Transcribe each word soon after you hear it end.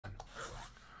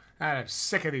I'm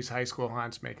sick of these high school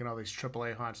haunts making all these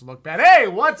AAA haunts look bad. Hey,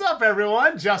 what's up,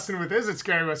 everyone? Justin with Is It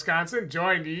Scary Wisconsin,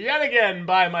 joined yet again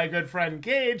by my good friend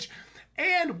Gage.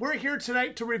 And we're here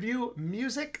tonight to review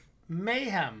Music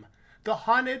Mayhem, the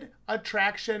haunted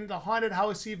attraction, the haunted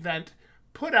house event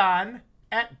put on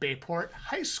at Bay Port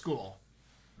High School.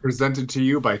 Presented to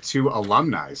you by two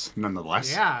alumni,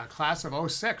 nonetheless. Yeah, class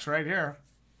of '06 right here.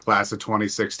 Class of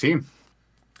 2016.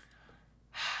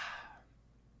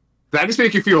 That just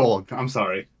make you feel old. I'm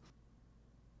sorry.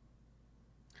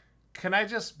 Can I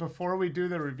just, before we do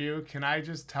the review, can I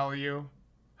just tell you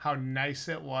how nice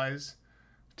it was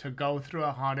to go through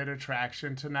a haunted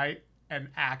attraction tonight and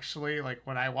actually, like,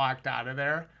 when I walked out of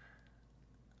there,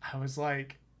 I was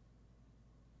like,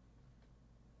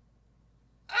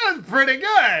 that was pretty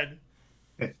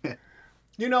good.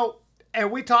 You know, and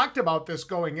we talked about this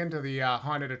going into the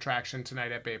haunted attraction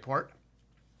tonight at Bayport.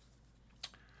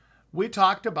 We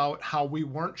talked about how we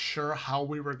weren't sure how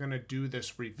we were going to do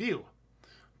this review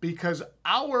because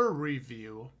our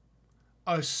review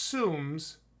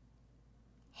assumes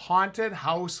haunted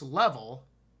house level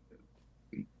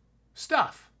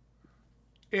stuff.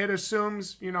 It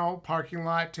assumes, you know, parking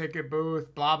lot, ticket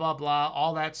booth, blah, blah, blah,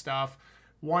 all that stuff.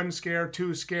 1 scare,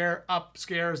 2 scare, up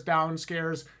scares, down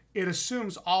scares. It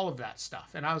assumes all of that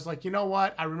stuff. And I was like, you know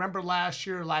what? I remember last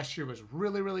year. Last year was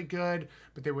really, really good,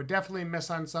 but they would definitely miss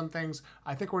on some things.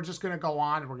 I think we're just going to go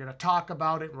on and we're going to talk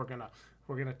about it. We're going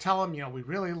to tell them, you know, we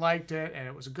really liked it and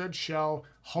it was a good show.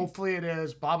 Hopefully it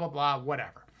is, blah, blah, blah,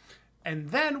 whatever. And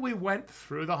then we went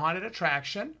through the haunted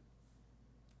attraction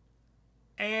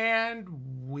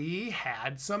and we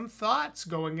had some thoughts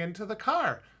going into the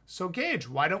car. So Gage,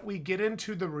 why don't we get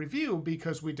into the review,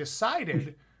 because we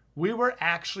decided we were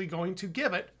actually going to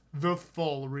give it the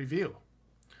full review.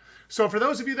 So for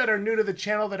those of you that are new to the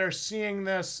channel that are seeing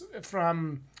this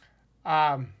from,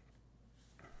 of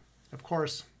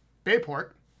course,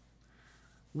 Bayport,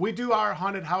 we do our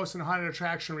haunted house and haunted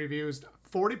attraction reviews.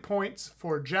 40 points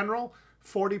for general,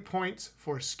 40 points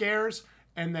for scares,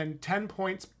 and then 10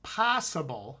 points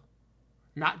possible,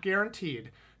 not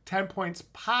guaranteed, 10 points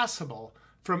possible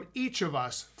from each of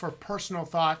us for personal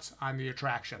thoughts on the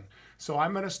attraction. So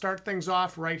I'm going to start things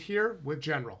off right here with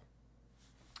general.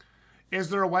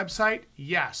 Is there a website?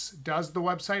 Yes. Does the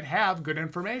website have good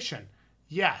information?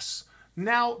 Yes.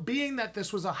 Now, being that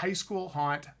this was a high school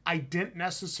haunt, I didn't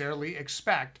necessarily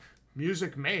expect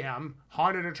Music Mayhem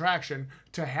Haunted Attraction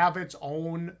to have its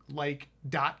own like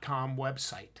 .com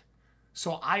website.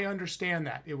 So I understand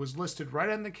that. It was listed right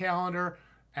on the calendar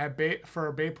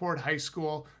for Bayport High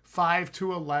School, 5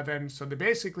 to 11. So they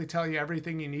basically tell you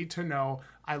everything you need to know.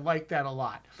 I like that a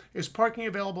lot. Is parking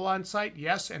available on site?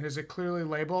 Yes. And is it clearly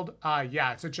labeled?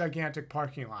 Yeah, it's a gigantic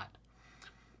parking lot.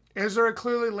 Is there a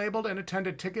clearly labeled and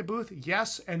attended ticket booth?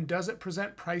 Yes. And does it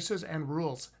present prices and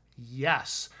rules?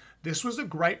 Yes. This was a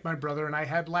gripe my brother and I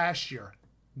had last year.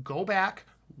 Go back,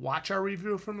 watch our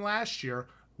review from last year.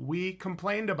 We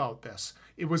complained about this.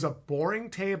 It was a boring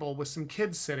table with some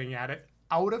kids sitting at it,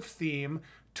 out of theme,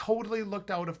 totally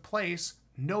looked out of place,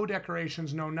 no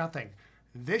decorations, no nothing.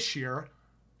 This year,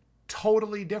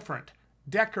 totally different,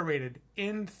 decorated,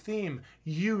 in theme.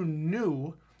 You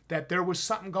knew that there was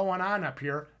something going on up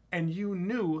here, and you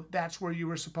knew that's where you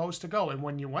were supposed to go. And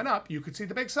when you went up, you could see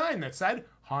the big sign that said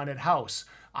Haunted House.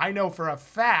 I know for a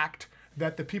fact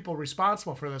that the people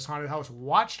responsible for this haunted house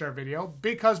watched our video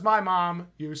because my mom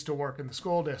used to work in the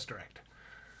school district.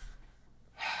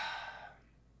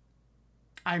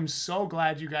 I'm so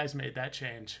glad you guys made that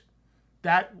change.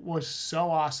 That was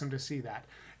so awesome to see that.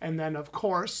 And then, of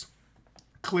course,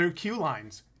 clear queue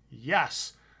lines.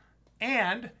 Yes.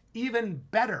 And even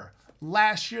better,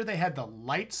 last year they had the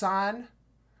lights on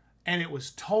and it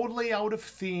was totally out of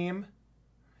theme.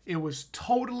 It was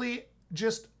totally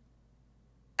just,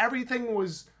 everything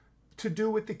was to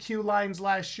do with the queue lines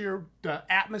last year. The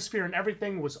atmosphere and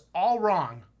everything was all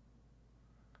wrong.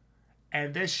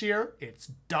 And this year it's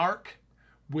dark.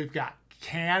 We've got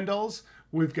candles.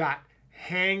 We've got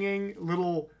hanging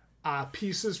little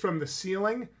pieces from the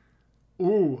ceiling.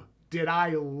 Ooh, did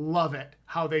I love it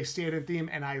how they stayed in theme.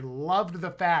 And I loved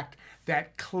the fact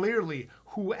that clearly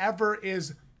whoever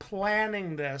is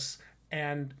planning this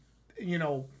and, you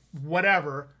know,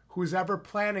 whatever, who's ever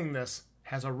planning this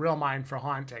has a real mind for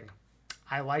haunting.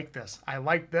 I like this. I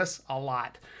like this a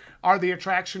lot. Are the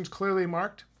attractions clearly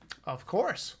marked? Of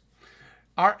course.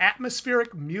 Are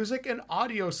atmospheric music and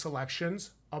audio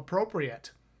selections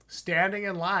appropriate? Standing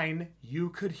in line, you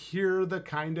could hear the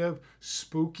kind of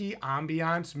spooky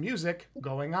ambiance music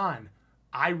going on.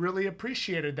 I really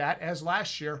appreciated that, as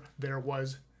last year there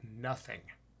was nothing.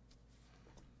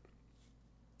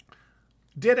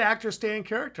 Did actors stay in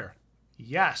character?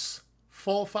 Yes.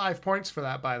 Full 5 points for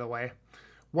that, by the way.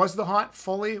 Was the haunt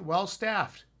fully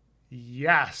well-staffed?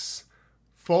 Yes.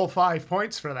 Full 5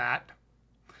 points for that.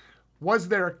 Was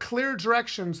there clear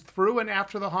directions through and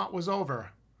after the haunt was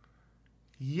over?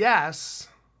 Yes.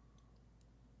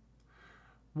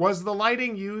 Was the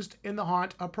lighting used in the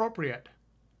haunt appropriate?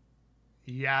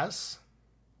 Yes.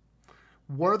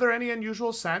 Were there any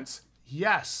unusual scents?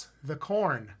 Yes. The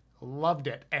corn. Loved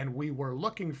it. And we were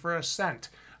looking for a scent.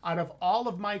 Out of all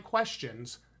of my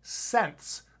questions,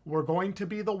 scents were going to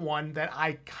be the one that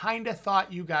I kind of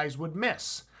thought you guys would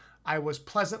miss. I was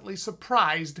pleasantly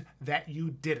surprised that you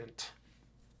didn't.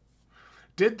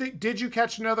 Did you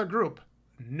catch another group?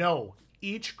 No.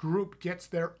 Each group gets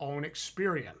their own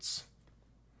experience.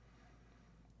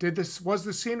 Was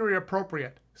the scenery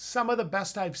appropriate? Some of the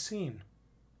best I've seen.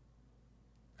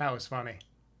 That was funny.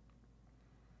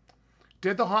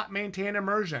 Did the haunt maintain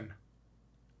immersion?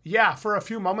 Yeah, for a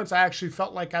few moments I actually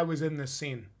felt like I was in this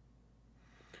scene.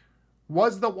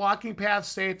 Was the walking path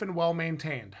safe and well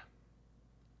maintained?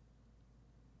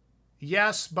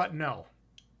 Yes, but no.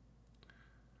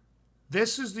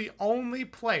 This is the only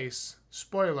place,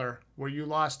 spoiler, where you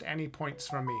lost any points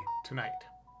from me tonight.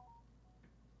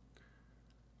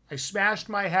 I smashed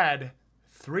my head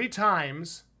 3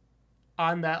 times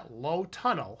on that low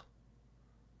tunnel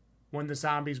when the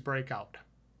zombies break out.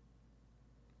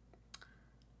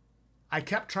 I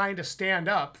kept trying to stand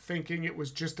up thinking it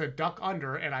was just a duck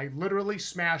under, and I literally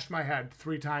smashed my head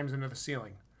 3 times into the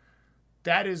ceiling.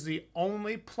 That is the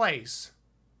only place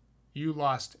you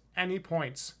lost any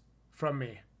points from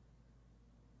me.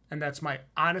 And that's my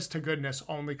honest to goodness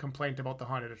only complaint about the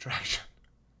haunted attraction.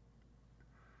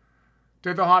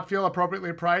 Did the haunt feel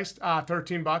appropriately priced?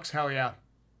 $13, hell yeah.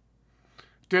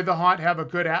 Did the haunt have a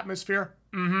good atmosphere?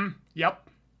 Yep.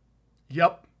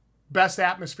 Best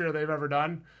atmosphere they've ever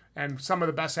done, and some of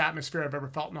the best atmosphere I've ever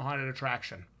felt in a haunted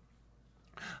attraction.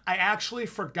 I actually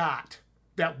forgot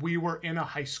that we were in a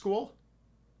high school.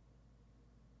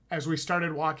 As we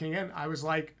started walking in, I was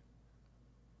like,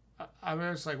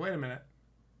 wait a minute.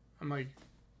 I'm like,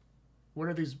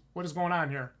 what is going on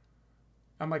here?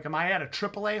 I'm like, am I at a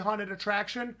AAA haunted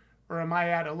attraction, or am I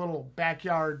at a little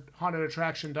backyard haunted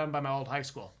attraction done by my old high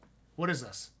school? What is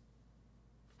this?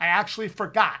 I actually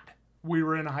forgot we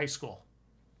were in a high school.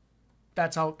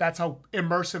 That's how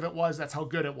immersive it was. That's how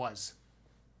good it was.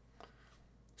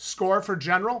 Score for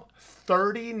general,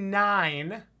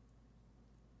 39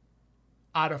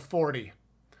 out of 40.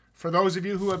 For those of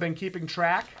you who have been keeping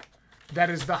track, that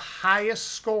is the highest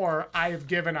score I have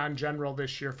given on general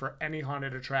this year for any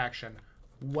haunted attraction.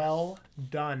 Well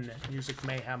done, Music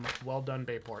Mayhem. Well done,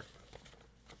 Bayport.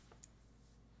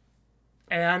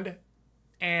 And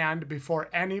before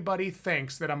anybody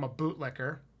thinks that I'm a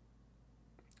bootlicker,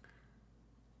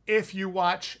 if you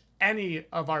watch any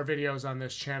of our videos on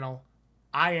this channel,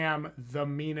 I am the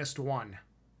meanest one.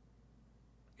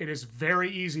 It is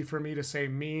very easy for me to say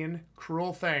mean,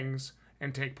 cruel things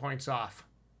and take points off.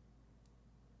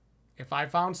 If I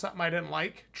found something I didn't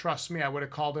like, trust me, I would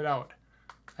have called it out.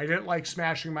 I didn't like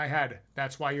smashing my head.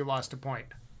 That's why you lost a point.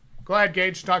 Go ahead,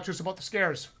 Gage. Talk to us about the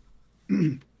scares.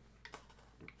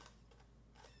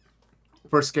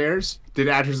 For scares, did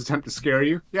actors attempt to scare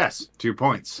you? Yes, 2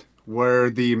 points.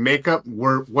 Was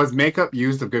makeup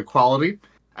used of good quality?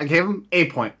 I gave them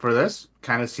a point for this.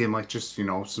 Kind of seemed like just,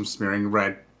 some smearing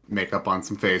red makeup on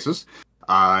some faces.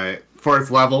 For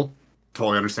its level,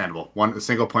 totally understandable. A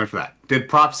single point for that. Did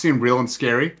props seem real and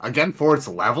scary? Again, for its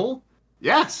level?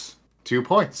 Yes, 2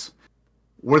 points.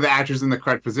 Were the actors in the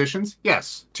correct positions?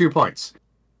 Yes, 2 points.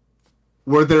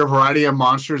 Were there a variety of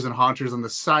monsters and haunters on the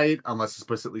site, unless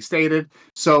explicitly stated?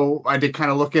 So I did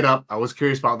kind of look it up. I was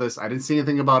curious about this. I didn't see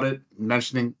anything about it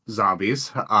mentioning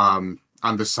zombies on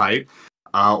the site,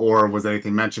 or was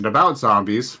anything mentioned about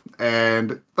zombies.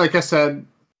 And like I said,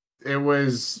 it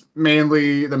was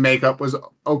mainly the makeup was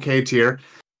okay tier,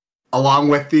 along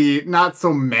with the not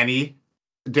so many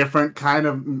different kind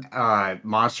of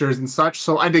monsters and such.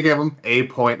 So I did give them a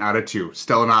point out of 2.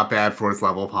 Still not bad for its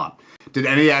level of haunt. Did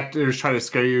any actors try to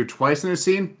scare you twice in a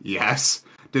scene? Yes.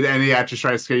 Did any actors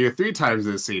try to scare you 3 times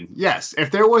in a scene? Yes.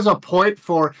 If there was a point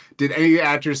for did any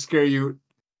actors scare you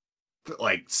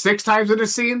like 6 times in a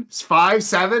scene? 5,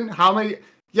 7? How many?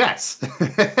 Yes.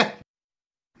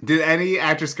 Did any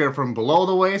actor scare from below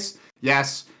the waist?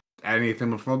 Yes.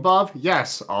 Anything from above?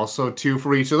 Yes. Also 2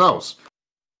 for each of those.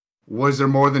 Was there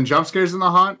more than jump scares in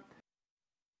the haunt?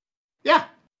 Yeah,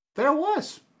 there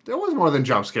was. There was more than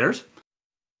jump scares.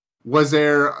 Was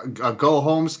there a go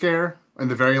home scare in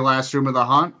the very last room of the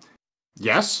haunt?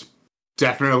 Yes.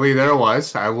 Definitely there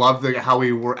was. I love how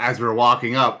we were, as we were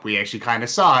walking up, we actually kind of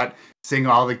saw it, seeing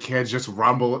all the kids just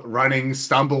running,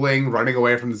 stumbling, running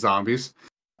away from the zombies.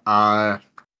 Now,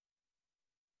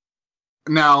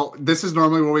 this is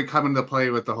normally where we come into play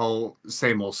with the whole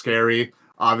same old scary.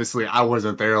 Obviously, I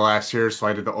wasn't there last year, so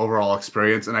I did the overall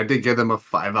experience, and I did give them a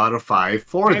 5 out of 5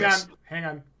 for this. Hang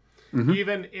on. Mm-hmm.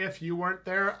 Even if you weren't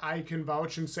there, I can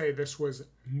vouch and say this was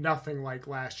nothing like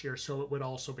last year, so it would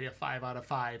also be a 5 out of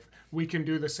 5. We can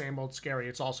do the same old scary.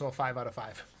 It's also a 5 out of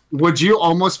 5. Would you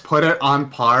almost put it on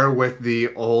par with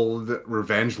the old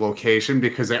Revenge location?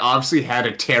 Because they obviously had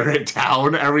to tear it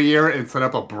down every year and set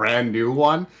up a brand new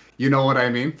one. You know what I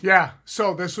mean? Yeah.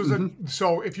 So this was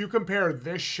so if you compare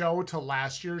this show to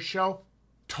last year's show,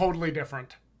 totally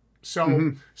different.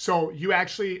 So so you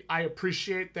actually, I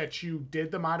appreciate that you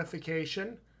did the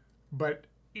modification, but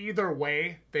either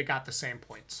way, they got the same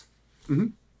points. Mm-hmm.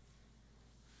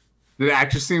 Did it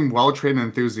actually seem well-trained and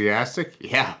enthusiastic?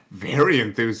 Yeah, very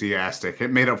enthusiastic.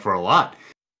 It made up for a lot.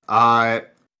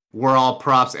 Were all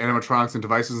props, animatronics, and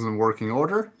devices in working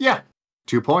order? Yeah,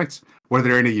 2 points. Were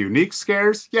there any unique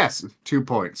scares? Yes, 2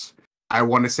 points. I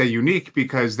want to say unique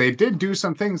because they did do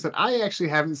some things that I actually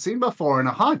haven't seen before in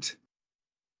a hunt.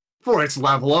 For its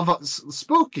level of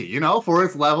spooky, for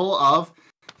its level of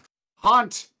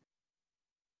haunt.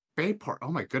 Bay Port.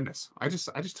 Oh my goodness. I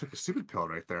just took a stupid pill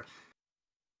right there.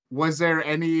 Was there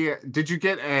any, did you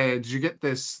get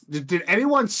this, did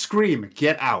anyone scream,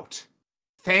 "Get out"?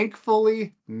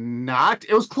 Thankfully not.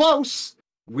 It was close.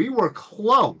 We were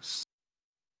close,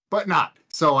 but not.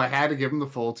 So I had to give them the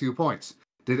full 2 points.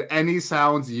 Did any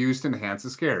sounds used to enhance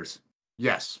the scares?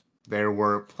 Yes. There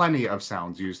were plenty of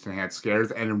sounds used to enhance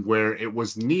scares and where it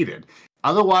was needed.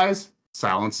 Otherwise,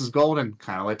 silence is golden,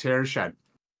 kind of like Terror Shed.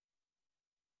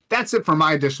 That's it for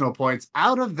my additional points.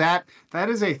 Out of that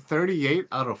is a 38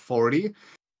 out of 40.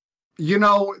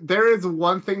 There is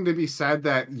one thing to be said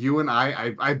that you and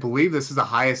I believe this is the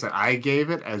highest that I gave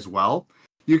it as well.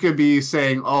 You could be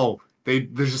saying, oh, they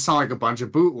just sound like a bunch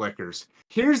of bootlickers.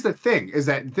 Here's the thing, is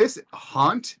that this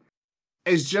haunt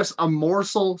is just a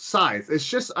morsel size. It's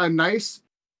just a nice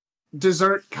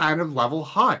dessert kind of level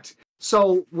haunt.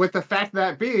 So with the fact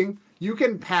that being, you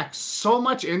can pack so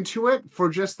much into it for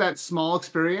just that small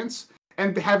experience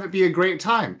and have it be a great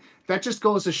time. That just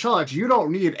goes to show that you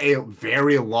don't need a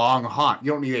very long haunt.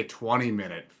 You don't need a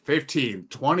 20-minute, 15,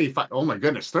 25, oh my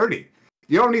goodness, 30.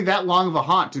 You don't need that long of a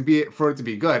haunt for it to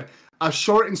be good. A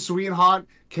short and sweet haunt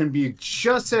can be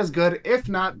just as good, if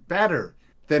not better,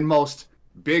 than most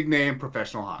big name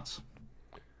professional haunts.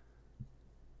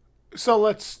 So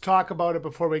let's talk about it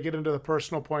before we get into the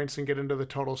personal points and get into the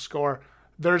total score.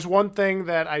 There's one thing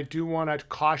that I do want to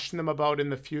caution them about in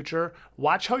the future.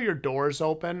 Watch how your doors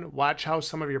open. Watch how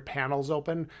some of your panels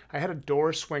open. I had a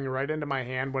door swing right into my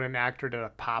hand when an actor did a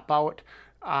pop out.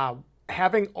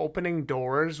 Having opening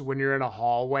doors when you're in a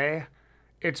hallway,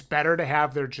 it's better to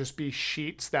have there just be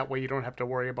sheets. That way you don't have to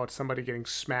worry about somebody getting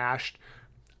smashed.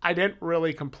 I didn't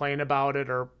really complain about it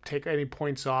or take any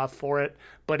points off for it,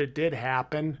 but it did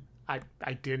happen.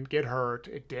 I didn't get hurt.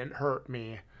 It didn't hurt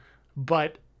me.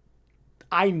 But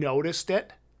I noticed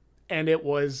it, and it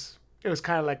was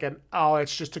kind of like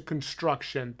it's just a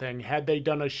construction thing. Had they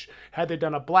done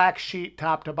a black sheet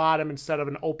top to bottom instead of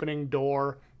an opening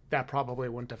door, that probably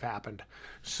wouldn't have happened.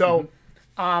 So,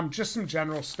 just some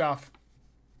general stuff.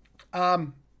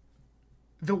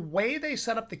 The way they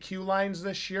set up the queue lines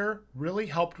this year really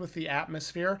helped with the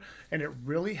atmosphere, and it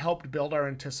really helped build our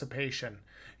anticipation.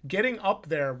 Getting up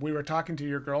there, we were talking to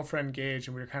your girlfriend, Gage,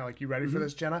 and we were kind of like, you ready for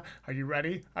this, Jenna? Are you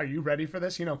ready? Are you ready for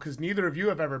this? Because neither of you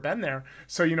have ever been there.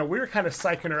 So, we were kind of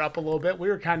psyching her up a little bit. We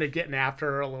were kind of getting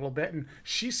after her a little bit, and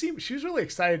she was really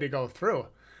excited to go through.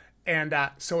 And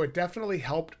so it definitely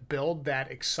helped build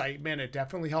that excitement. It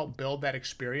definitely helped build that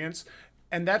experience.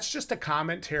 And that's just a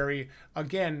commentary,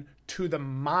 again, to the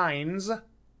minds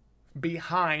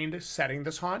behind setting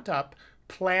this haunt up,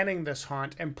 planning this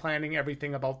haunt, and planning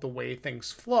everything about the way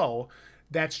things flow.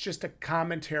 That's just a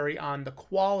commentary on the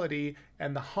quality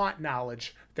and the haunt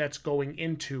knowledge that's going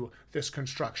into this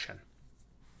construction.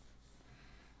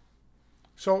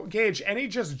 So, Gage, any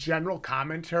just general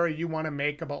commentary you want to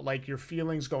make about like your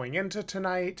feelings going into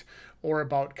tonight, or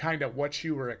about kind of what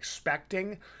you were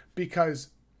expecting? Because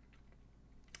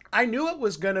I knew it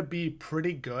was going to be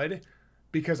pretty good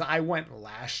because I went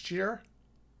last year.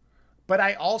 But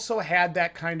I also had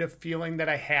that kind of feeling that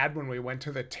I had when we went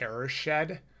to the Terror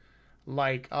Shed.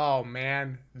 Like, oh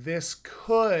man, this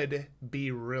could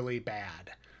be really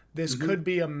bad. This could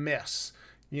be a miss.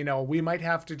 We might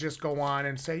have to just go on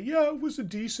and say, yeah, it was a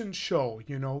decent show.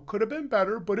 Could have been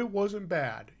better, but it wasn't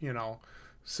bad.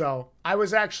 So I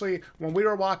was actually, when we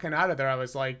were walking out of there, I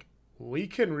was like, we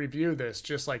can review this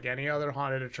just like any other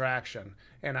haunted attraction.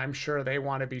 And I'm sure they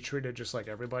want to be treated just like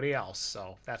everybody else.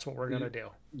 So that's what we're going to do.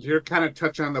 You're kind of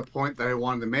touching on the point that I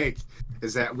wanted to make,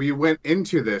 is that we went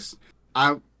into this.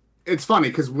 It's funny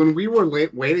because when we were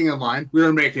waiting in line, we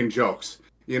were making jokes.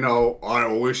 You know,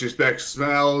 oh, we should expect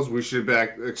smells. We should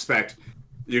expect,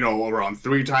 around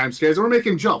 3 times scares. We're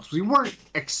making jokes. We weren't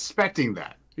expecting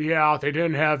that. Yeah, they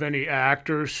didn't have any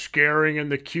actors scaring in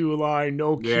the queue line.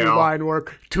 No queue line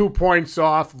work. 2 points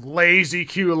off. Lazy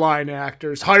queue line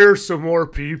actors. Hire some more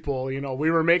people. We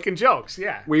were making jokes.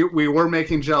 Yeah. We were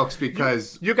making jokes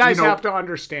because... You guys have to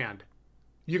understand.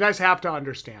 You guys have to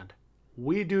understand.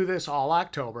 We do this all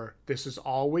October. This is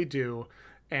all we do.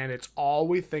 And it's all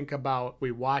we think about.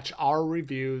 We watch our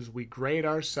reviews. We grade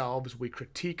ourselves. We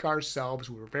critique ourselves.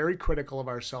 We're very critical of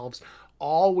ourselves.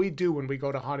 All we do when we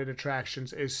go to haunted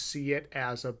attractions is see it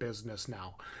as a business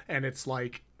now. And it's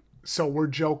like, so we're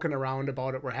joking around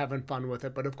about it. We're having fun with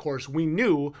it. But of course, we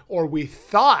knew, or we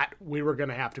thought we were going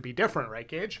to have to be different, right,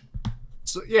 Gage?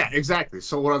 So, yeah, exactly.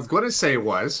 So what I was going to say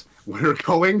was, we're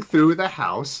going through the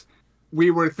house. We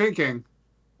were thinking,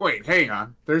 wait, hang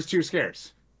on. There's 2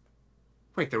 scares.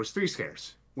 Wait, there was 3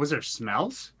 scares. Was there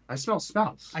smells? I smell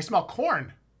smells. I smell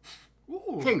corn.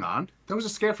 Ooh. Hang on. There was a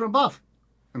scare from above.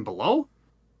 And below?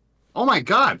 Oh my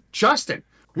God, Justin.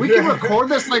 We can record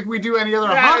this like we do any other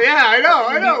haunt. Yeah,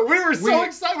 I know. We were so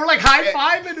excited. We're like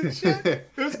high-fiving and shit. It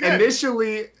was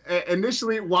good.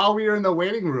 Initially, while we were in the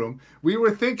waiting room, we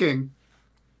were thinking,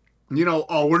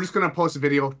 we're just going to post a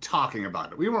video talking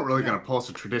about it. We weren't really going to post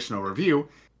a traditional review.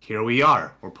 Here we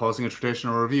are. We're posting a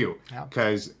traditional review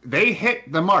because they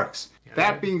hit the marks. Yeah,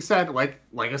 that being said, like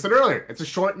I said earlier, it's a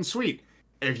short and sweet.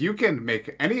 If you can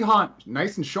make any haunt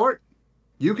nice and short,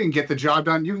 you can get the job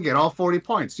done. You can get all 40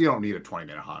 points. You don't need a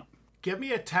 20-minute haunt. Give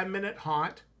me a 10-minute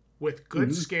haunt with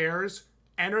good scares,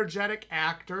 energetic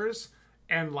actors,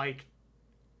 and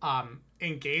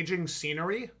engaging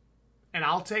scenery, and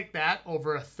I'll take that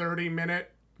over a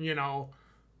 30-minute,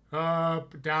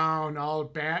 up, down, all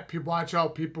bad. People, watch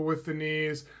out, people with the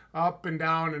knees, up and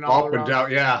down and all around. Up and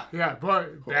down, yeah. Yeah, but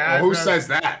who says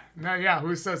that? No, yeah,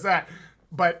 who says that?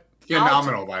 But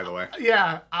phenomenal, by the way.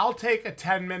 Yeah, I'll take a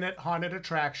 10-minute haunted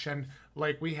attraction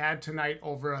like we had tonight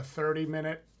over a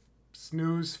 30-minute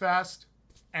snooze fest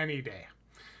any day.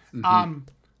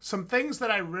 Some things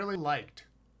that I really liked.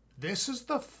 This is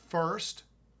the first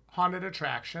haunted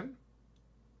attraction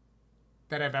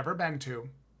that I've ever been to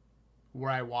where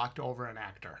I walked over an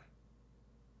actor.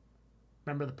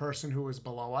 Remember the person who was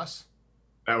below us?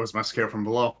 That was my scare from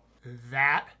below.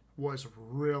 That was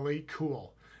really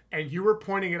cool. And you were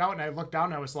pointing it out, and I looked down,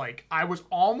 and I was like, I was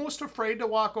almost afraid to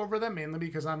walk over them, mainly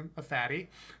because I'm a fatty.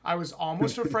 I was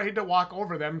almost afraid to walk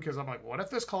over them because I'm like, what if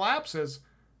this collapses?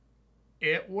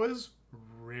 It was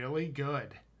really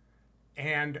good.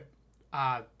 And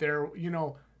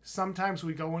sometimes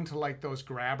we go into like those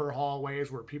grabber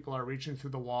hallways where people are reaching through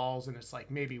the walls, and it's like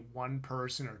maybe 1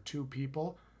 person or 2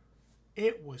 people.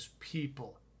 It was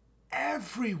people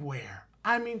everywhere.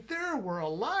 I mean, there were a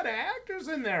lot of actors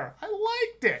in there. I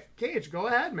liked it. Gage, go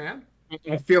ahead, man.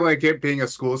 I feel like it being a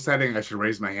school setting, I should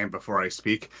raise my hand before I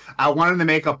speak. I wanted to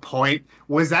make a point.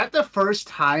 Was that the first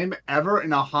time ever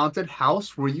in a haunted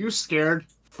house were you scared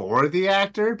for the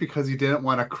actor because you didn't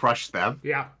want to crush them?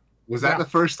 Yeah. Was that the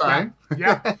first time?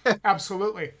 Yeah,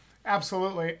 absolutely.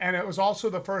 Absolutely. And it was also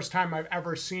the first time I've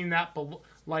ever seen that,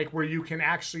 where you can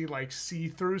actually see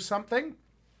through something.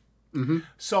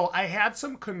 So I had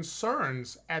some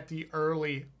concerns at the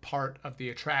early part of the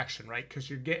attraction, right? Because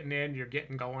you're getting in, you're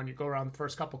getting going, you go around the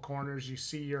first couple corners, you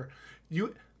see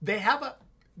they have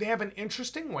an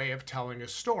interesting way of telling a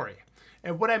story.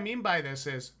 And what I mean by this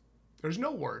is there's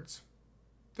no words.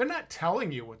 They're not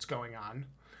telling you what's going on.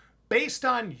 Based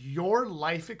on your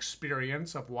life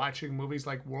experience of watching movies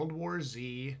like World War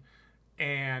Z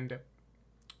and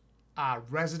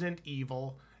Resident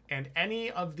Evil and any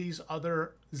of these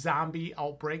other zombie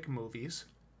outbreak movies,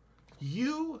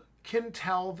 you can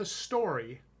tell the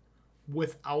story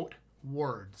without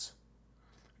words.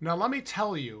 Now, let me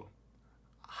tell you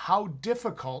how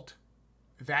difficult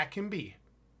that can be.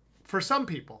 For some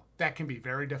people, that can be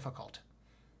very difficult.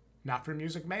 Not for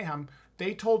Music Mayhem.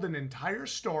 They told an entire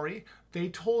story. They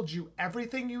told you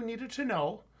everything you needed to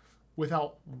know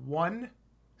without one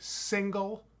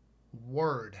single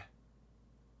word.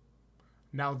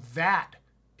 Now that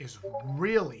is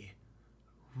really,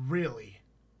 really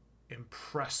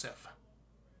impressive.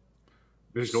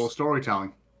 Visual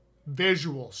storytelling.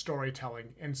 Visual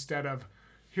storytelling instead of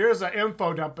Here's an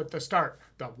info dump at the start.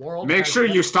 The world. Make sure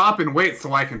you stop and wait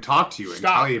so I can talk to you and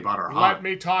tell you about our haunt. Let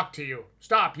me talk to you.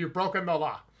 Stop. You've broken the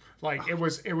law. Like it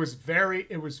was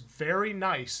very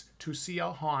nice to see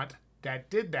a haunt that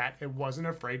did that. It wasn't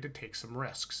afraid to take some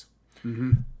risks.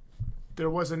 Mm-hmm. There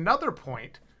was another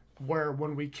point where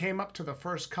when we came up to the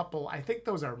first couple, I think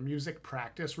those are music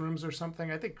practice rooms or something.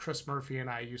 I think Chris Murphy and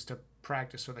I used to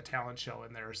practice for the talent show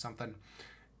in there or something.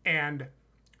 And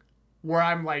where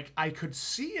I'm like, I could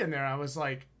see in there, I was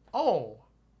like, oh,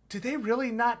 did they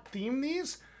really not theme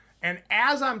these? And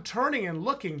as I'm turning and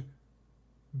looking,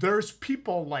 there's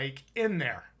people like in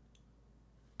there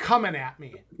coming at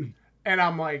me. And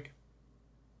I'm like,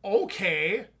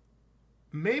 okay,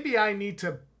 maybe I need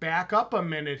to back up a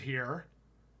minute here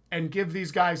and give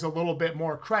these guys a little bit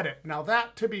more credit. Now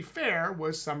that, to be fair,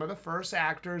 was some of the first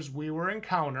actors we were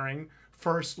encountering,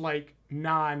 first like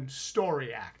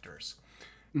non-story actors.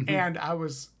 Mm-hmm. And I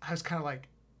was kind of like,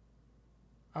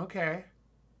 okay,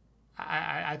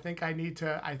 I think I need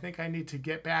to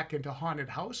get back into haunted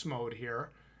house mode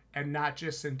here and not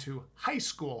just into high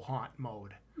school haunt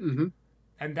mode. Mm-hmm.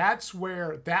 And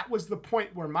that was the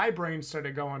point where my brain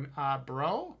started going,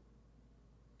 bro,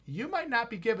 you might not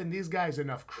be giving these guys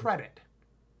enough credit.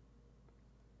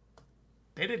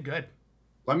 They did good.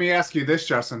 Let me ask you this,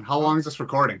 Justin. How long is this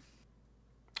recording?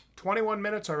 21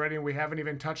 minutes already, and we haven't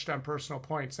even touched on personal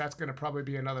points. That's going to probably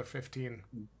be another 15.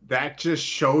 That just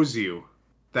shows you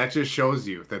that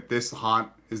this haunt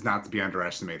is not to be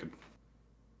underestimated.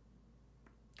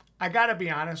 I got to be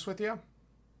honest with you.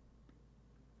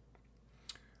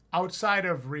 Outside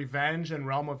of Revenge and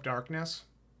Realm of Darkness,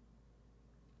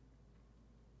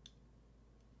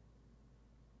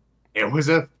 it was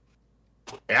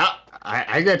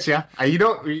I get you. You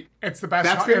don't. It's the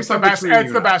best. It's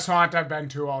the best haunt I've been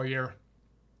to all year.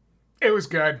 It was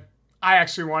good. I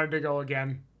actually wanted to go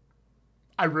again.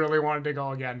 I really wanted to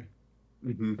go again.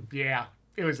 Mm-hmm. Yeah,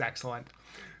 it was excellent.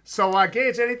 So,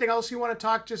 Gage, anything else you want to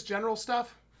talk? Just general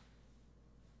stuff?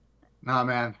 Nah,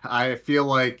 man. I feel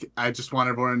like I just want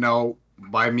everyone to know,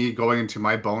 by me going into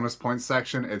my bonus points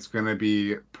section, it's going to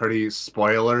be pretty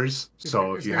spoilers.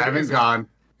 So if you haven't gone...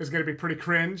 It's going to be pretty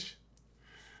cringe.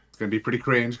 It's going to be pretty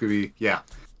cringe. It's going to be,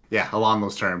 yeah, along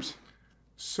those terms.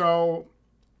 So,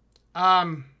 you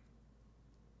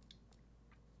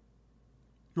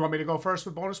want me to go first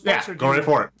with bonus points? Yeah, go right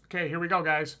for it. Okay, here we go,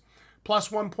 guys.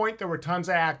 Plus 1 point, there were tons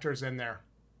of actors in there.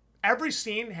 Every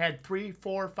scene had 3,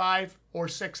 4, 5, or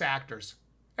 6 actors.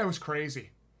 It was crazy.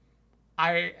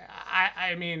 I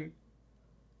mean,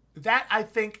 that I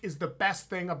think is the best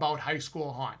thing about high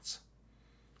school haunts,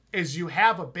 is you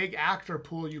have a big actor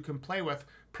pool you can play with,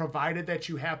 provided that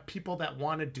you have people that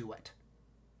want to do it,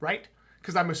 right?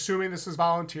 Because I'm assuming this is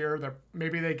volunteer.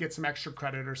 Maybe they get some extra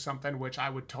credit or something, which I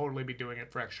would totally be doing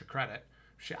it for extra credit.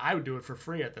 I would do it for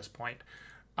free at this point.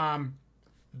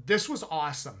 This was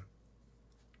awesome.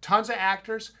 Tons of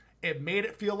actors. It made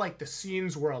it feel like the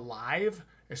scenes were alive,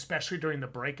 especially during the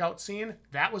breakout scene.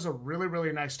 That was a really,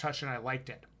 really nice touch, and I liked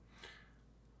it.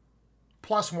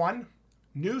 Plus 1,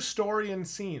 new story and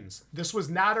scenes. This was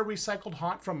not a recycled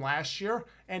haunt from last year,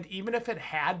 and even if it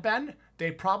had been,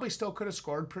 they probably still could have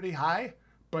scored pretty high,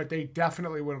 but they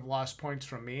definitely would have lost points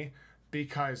from me,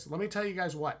 because let me tell you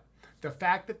guys what. The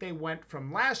fact that they went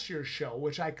from last year's show,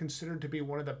 which I considered to be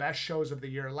one of the best shows of the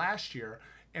year last year,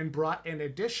 and brought an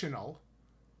additional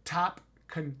top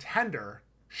contender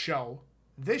show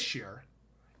this year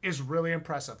is really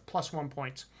impressive. Plus 1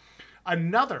 point.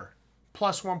 Another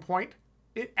plus 1 point,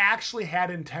 it actually had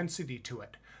intensity to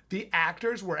it. The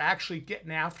actors were actually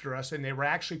getting after us, and they were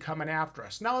actually coming after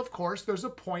us. Now, of course, there's a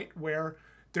point where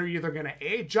they're either going to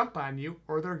A, jump on you,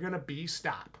 or they're going to B,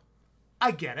 stop.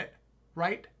 I get it,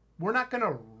 right? We're not going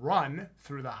to run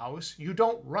through the house. You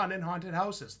don't run in haunted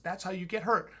houses. That's how you get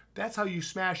hurt. That's how you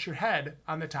smash your head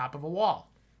on the top of a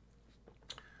wall.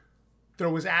 There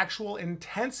was actual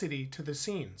intensity to the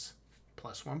scenes.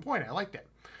 Plus 1 point. I liked it.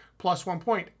 Plus 1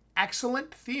 point.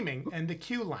 Excellent theming and the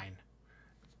cue line.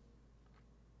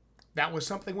 That was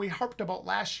something we harped about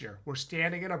last year. We're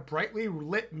standing in a brightly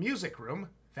lit music room.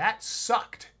 That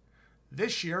sucked.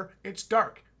 This year, it's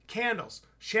dark. Candles,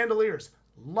 chandeliers.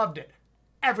 Loved it.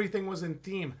 Everything was in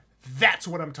theme. That's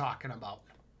what I'm talking about.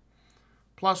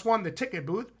 Plus 1, the ticket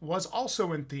booth was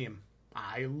also in theme.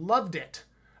 I loved it.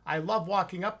 I love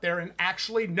walking up there and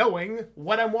actually knowing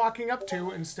what I'm walking up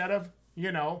to instead of,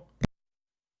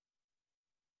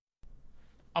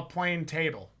 a plain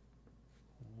table.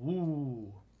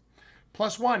 Ooh.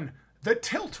 Plus 1, the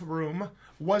tilt room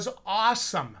was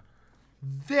awesome.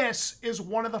 This is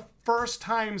one of the first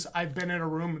times I've been in a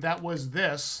room that was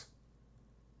this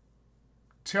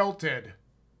tilted.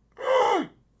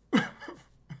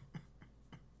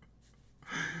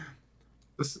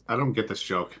 I don't get this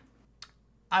joke.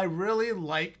 I really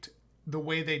liked the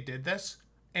way they did this,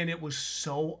 and it was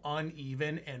so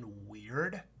uneven and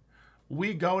weird.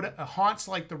 We go to haunts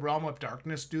like the Realm of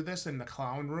Darkness do this in the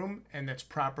clown room, and it's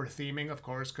proper theming, of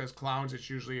course, because clowns, it's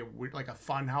usually like a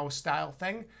fun house style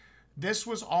thing. This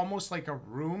was almost like a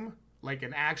room, like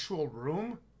an actual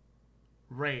room,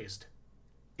 raised.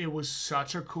 It was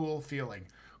such a cool feeling.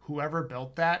 Whoever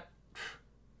built that,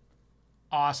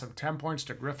 awesome. 10 points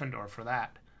to Gryffindor for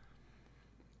that.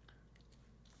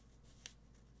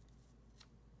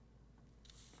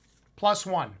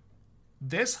 +1.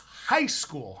 This high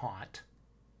school haunt,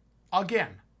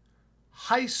 again,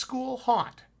 high school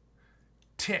haunt,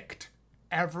 ticked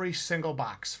every single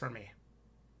box for me.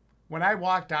 When I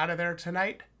walked out of there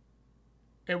tonight,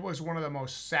 it was one of the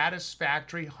most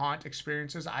satisfactory haunt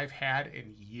experiences I've had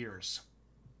in years.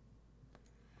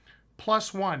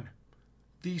 +1.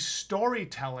 The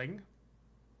storytelling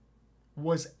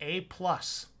was A+.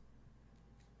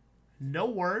 No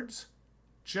words,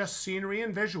 just scenery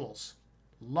and visuals.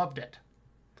 Loved it.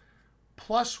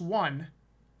 +1.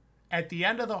 At the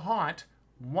end of the haunt,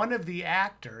 one of the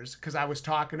actors, because I was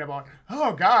talking about,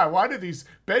 oh God, why do these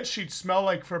bed sheets smell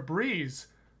like Febreze?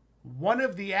 One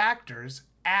of the actors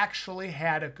actually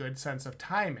had a good sense of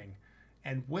timing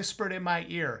and whispered in my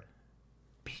ear,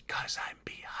 because I'm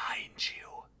behind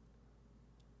you.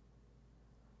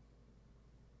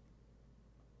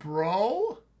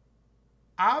 Bro,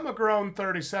 I'm a grown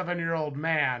 37-year-old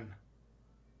man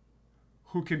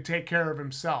who can take care of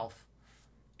himself,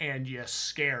 and you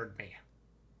scared me.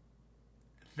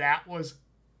 That was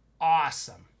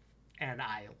awesome, and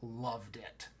I loved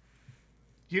it.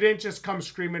 You didn't just come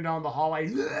screaming down the hallway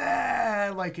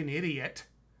like an idiot.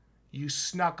 You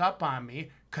snuck up on me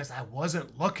because I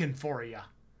wasn't looking for you,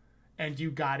 and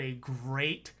you got a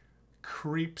great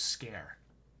creep scare.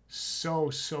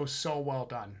 So well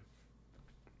done.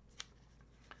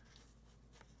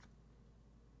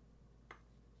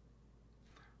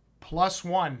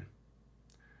 +1.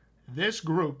 This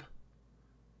group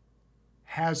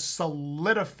has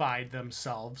solidified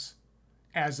themselves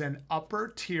as an upper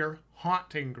tier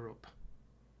haunting group.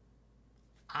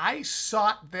 I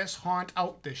sought this haunt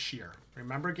out this year.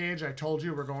 Remember, Gage, I told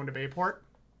you we're going to Bay Port?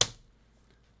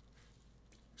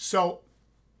 So,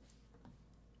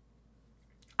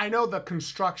 I know the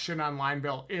construction on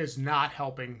Lineville is not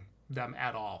helping them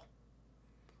at all.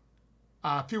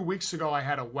 A few weeks ago, I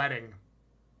had a wedding,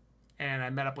 and I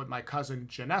met up with my cousin,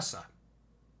 Jenna.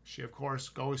 She, of course,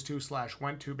 goes to /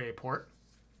 went to Bay Port.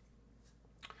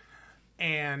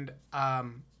 And I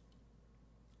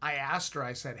asked her,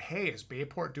 I said, hey, is Bay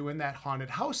Port doing that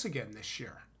haunted house again this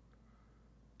year?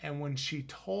 And when she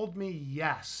told me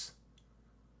yes,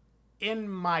 in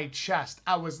my chest,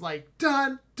 I was like,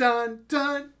 dun, dun,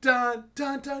 dun, dun,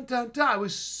 dun, dun, dun, dun. I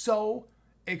was so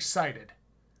excited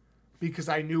because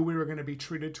I knew we were going to be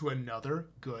treated to another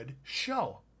good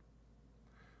show.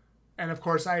 And of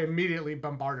course, I immediately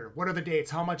bombarded her. What are the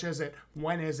dates? How much is it?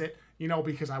 When is it? You know,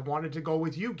 because I wanted to go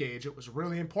with you, Gage. It was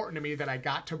really important to me that I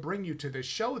got to bring you to this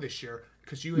show this year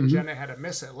because you and Jenna had to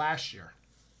miss it last year.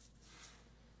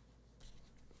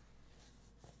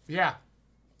 Yeah,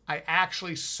 I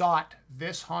actually sought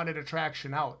this haunted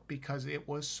attraction out because it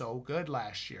was so good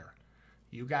last year.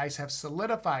 You guys have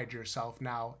solidified yourself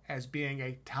now as being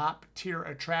a top tier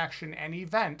attraction and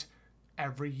event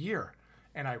every year.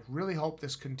 And I really hope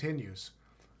this continues.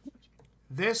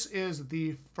 This is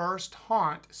the first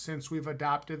haunt since we've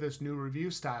adopted this new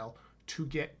review style to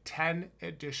get 10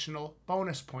 additional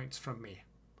bonus points from me.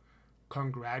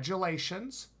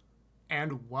 Congratulations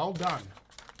and well done.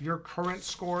 Your current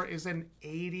score is an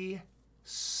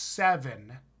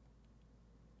 87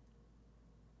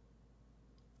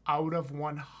 out of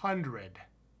 100,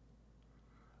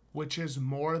 which is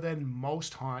more than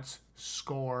most haunts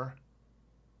score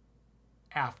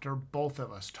after both of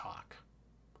us talk.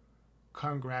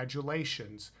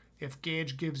 Congratulations. If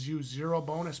Gage gives you 0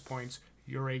 bonus points,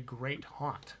 you're a great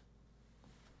haunt.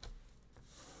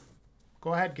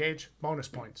 Go ahead, Gage. Bonus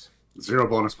points. 0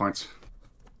 bonus points.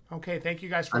 Okay, thank you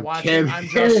guys for watching.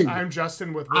 Kidding. I'm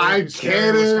Justin with I'm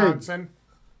kidding. Wisconsin.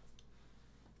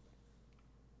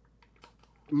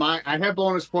 I have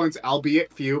bonus points,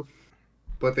 albeit few,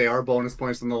 but they are bonus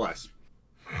points nonetheless.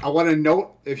 I want to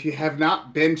note, if you have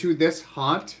not been to this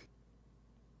haunt,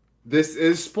 this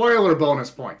is spoiler bonus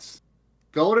points.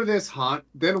 Go to this haunt,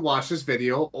 then watch this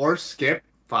video, or skip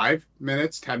 5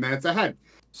 minutes, 10 minutes ahead,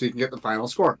 so you can get the final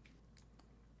score.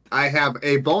 I have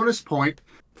a bonus point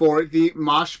for the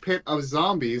mosh pit of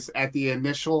zombies at the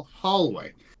initial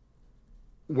hallway.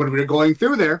 When we were going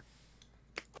through there,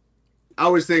 I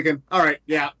was thinking, all right,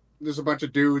 yeah, there's a bunch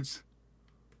of dudes.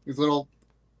 These little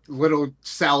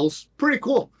cells. Pretty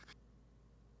cool.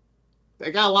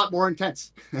 They got a lot more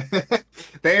intense.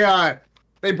 They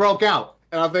broke out.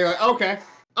 And I'm thinking like, okay,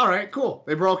 all right, cool.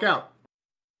 They broke out.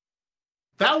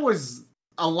 That was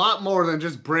a lot more than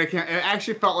just breaking out. It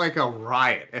actually felt like a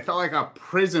riot. It felt like a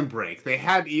prison break. They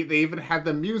even had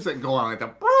the music going like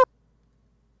the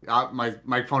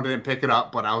my phone didn't pick it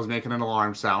up, but I was making an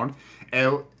alarm sound.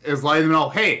 And it was letting them know,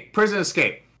 hey, prison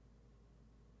escape.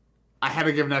 I had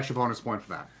to give an extra bonus point for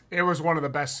that. It was one of the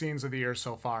best scenes of the year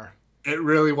so far. It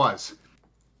really was.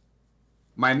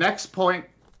 My next point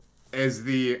is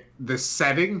the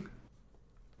setting.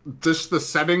 Just the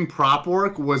setting prop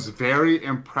work was very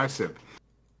impressive.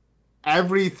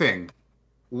 Everything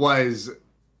was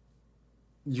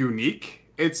unique,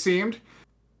 it seemed.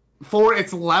 For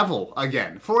its level,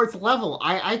 again. For its level,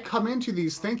 I come into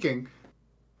these thinking,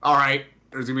 all right,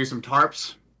 there's going to be some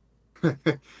tarps.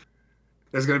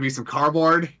 There's going to be some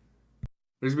cardboard.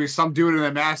 There's going to be some dude in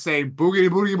a mask saying, boogity,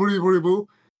 boogity, boogity, boogity, boo.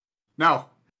 No,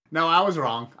 I was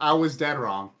wrong. I was dead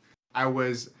wrong. I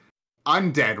was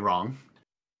undead wrong.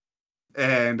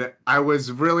 And I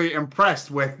was really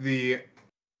impressed with the,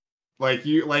 as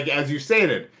you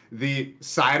stated, the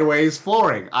sideways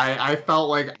flooring. I felt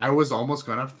like I was almost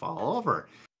going to fall over.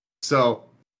 So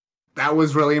that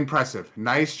was really impressive.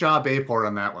 Nice job, Bay Port,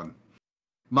 on that one.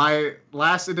 My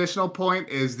last additional point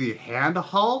is the hand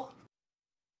haul.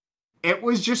 It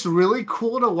was just really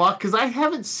cool to walk because I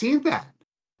haven't seen that.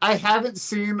 I haven't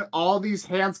seen all these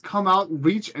hands come out,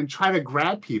 reach, and try to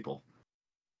grab people.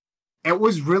 It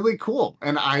was really cool,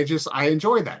 and I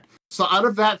enjoyed that. So out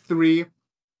of that 3,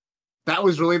 that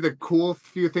was really the cool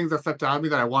few things that stepped out of me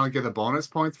that I want to give the bonus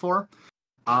points for.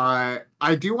 I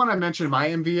do want to mention my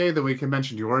MVA, then we can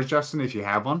mention yours, Justin, if you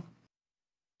have one.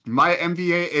 My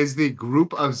MVA is the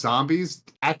group of zombies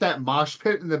at that mosh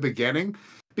pit in the beginning,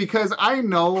 because I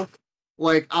know,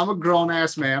 I'm a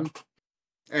grown-ass man,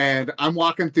 and I'm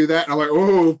walking through that, and I'm like,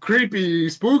 oh, creepy,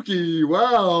 spooky,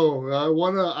 wow, I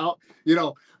want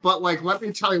to, But, let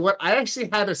me tell you what, I actually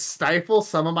had to stifle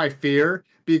some of my fear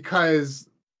because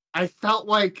I felt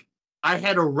like I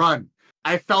had to run.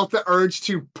 I felt the urge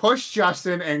to push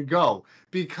Justin and go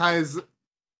because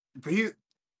these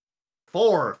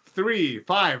 4, 3,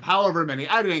 5, however many,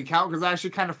 I didn't count because I actually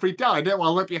kind of freaked out. I didn't want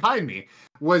to look behind me,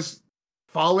 was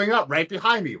following up right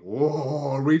behind me.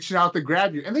 Whoa, reaching out to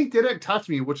grab you. And they didn't touch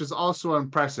me, which is also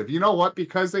impressive. You know what?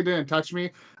 Because they didn't touch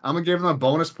me, I'm going to give them a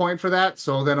bonus point for that.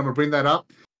 So then I'm going to bring that up.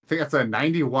 I think that's a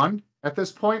 91 at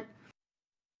this point,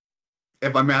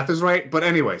 if my math is right. But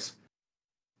anyways,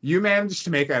 you managed to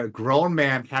make a grown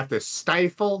man have to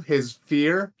stifle his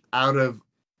fear out of,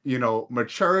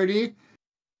 maturity.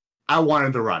 I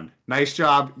wanted to run. Nice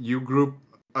job, you group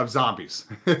of zombies.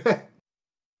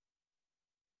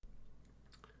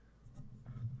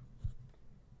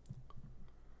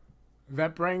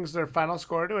 That brings their final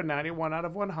score to a 91 out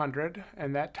of 100,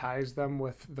 and that ties them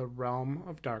with the Realm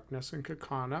of Darkness in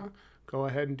Kakana. Go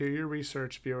ahead and do your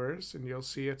research, viewers, and you'll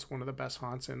see it's one of the best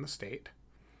haunts in the state.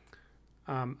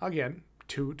 Again,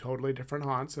 2 totally different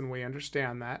haunts, and we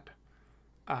understand that.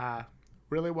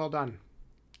 Really well done.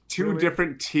 2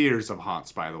 different tiers of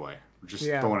haunts, by the way. Just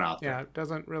throwing out there. Yeah, it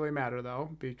doesn't really matter, though,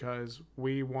 because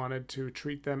we wanted to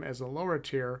treat them as a lower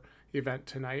tier event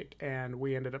tonight, and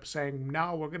we ended up saying,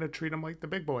 no, we're going to treat them like the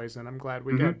big boys, and I'm glad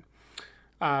we did. It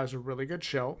was a really good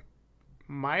show.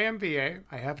 My MVA,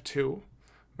 I have 2.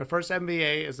 My first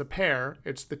MVA is a pair.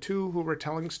 It's the 2 who were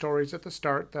telling stories at the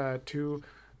start,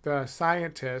 the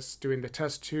scientists doing the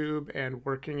test tube and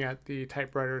working at the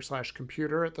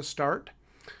typewriter/computer at the start,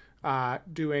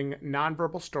 doing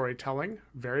nonverbal storytelling.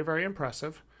 Very, very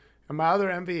impressive. And my other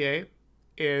MVA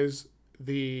is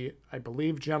the, I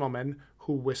believe, gentleman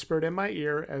who whispered in my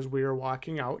ear as we were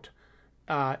walking out.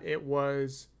 It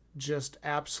was just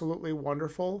absolutely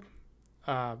wonderful.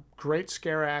 Great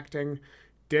scare acting.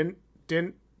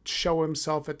 Didn't show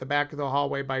himself at the back of the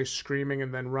hallway by screaming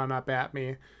and then run up at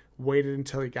me. Waited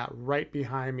until he got right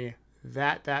behind me.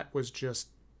 That was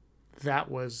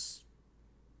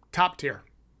top tier.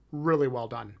 Really well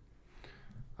done.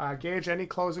 Gage, any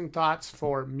closing thoughts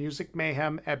for Music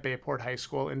Mayhem at Bay Port High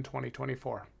School in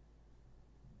 2024?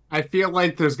 I feel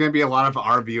like there's going to be a lot of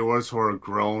our viewers who are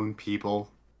grown people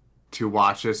to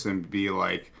watch this and be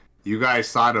like, you guys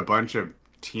thought a bunch of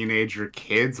teenager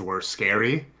kids were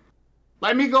scary?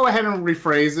 Let me go ahead and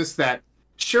rephrase this that,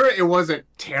 sure, it wasn't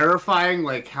terrifying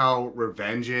like how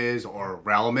Revenge is or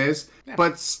Realm is,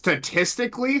 but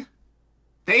statistically,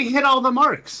 they hit all the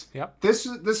marks. Yep. This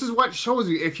is what shows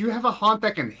you, if you have a haunt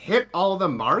that can hit all the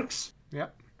marks,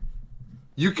 yep,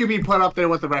 you can be put up there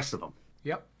with the rest of them.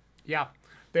 Yep. Yeah.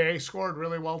 They scored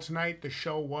really well tonight. The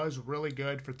show was really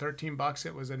good for $13.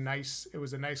 It was a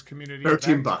nice community 13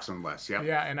 event. bucks and less. Yeah.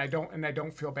 Yeah, and I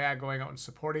don't feel bad going out and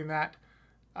supporting that.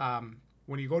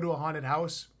 When you go to a haunted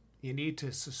house, you need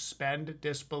to suspend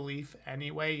disbelief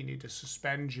anyway. You need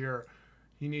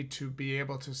to be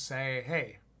able to say,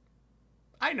 hey,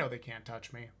 I know they can't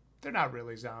touch me. They're not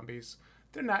really zombies.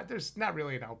 There's not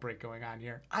really an outbreak going on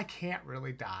here. I can't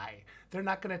really die. They're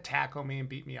not going to tackle me and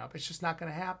beat me up. It's just not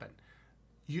going to happen.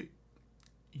 You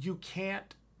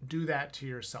can't do that to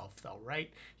yourself though,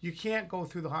 right? You can't go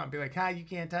through the haunt and be like, you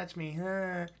can't touch me.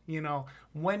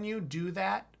 When you do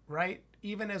that, right?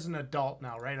 Even as an adult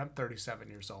now, right? I'm 37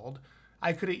 years old.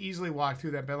 I could have easily walked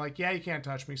through that and been like, yeah, you can't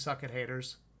touch me. Suck it,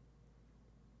 haters.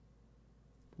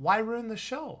 Why ruin the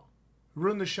show?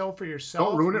 Ruin the show for yourself.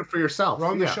 Don't ruin it for yourself.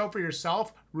 Ruin the show for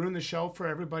yourself. Ruin the show for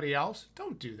everybody else.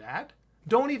 Don't do that.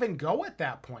 Don't even go at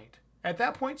that point. At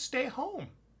that point, stay home.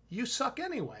 You suck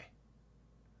anyway.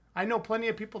 I know plenty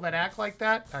of people that act like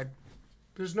that.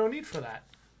 There's no need for that.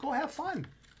 Go have fun.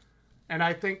 And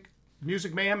I think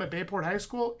Music Mayhem at Bay Port High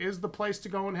School is the place to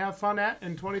go and have fun at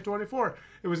in 2024.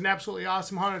 It was an absolutely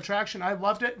awesome haunted attraction. I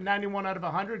loved it. 91 out of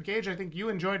 100. Gage, I think you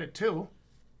enjoyed it too.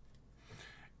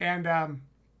 And,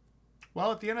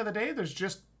 well, at the end of the day, there's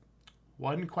just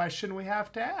one question we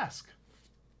have to ask.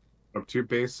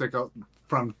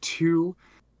 From two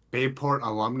Bayport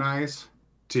alumni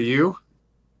to you,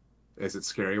 is it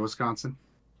scary, Wisconsin?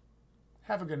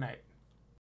 Have a good night.